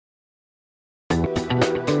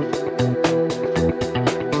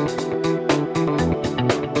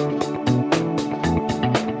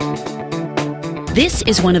This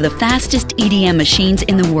is one of the fastest EDM machines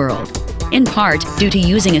in the world, in part due to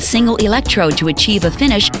using a single electrode to achieve a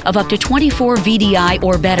finish of up to 24 VDI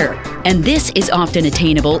or better. And this is often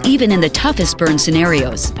attainable even in the toughest burn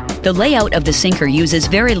scenarios. The layout of the sinker uses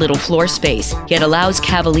very little floor space, yet allows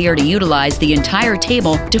Cavalier to utilize the entire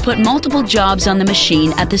table to put multiple jobs on the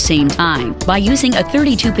machine at the same time. By using a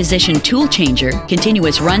 32-position tool changer,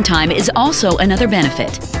 continuous runtime is also another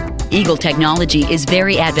benefit. Eagle technology is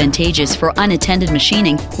very advantageous for unattended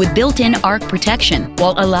machining with built-in arc protection,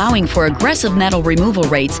 while allowing for aggressive metal removal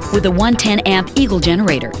rates with a 110-amp Eagle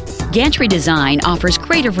generator. Gantry design offers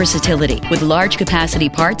greater versatility with large capacity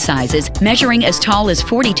part sizes measuring as tall as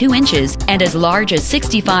 42 inches and as large as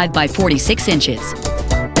 65 by 46 inches.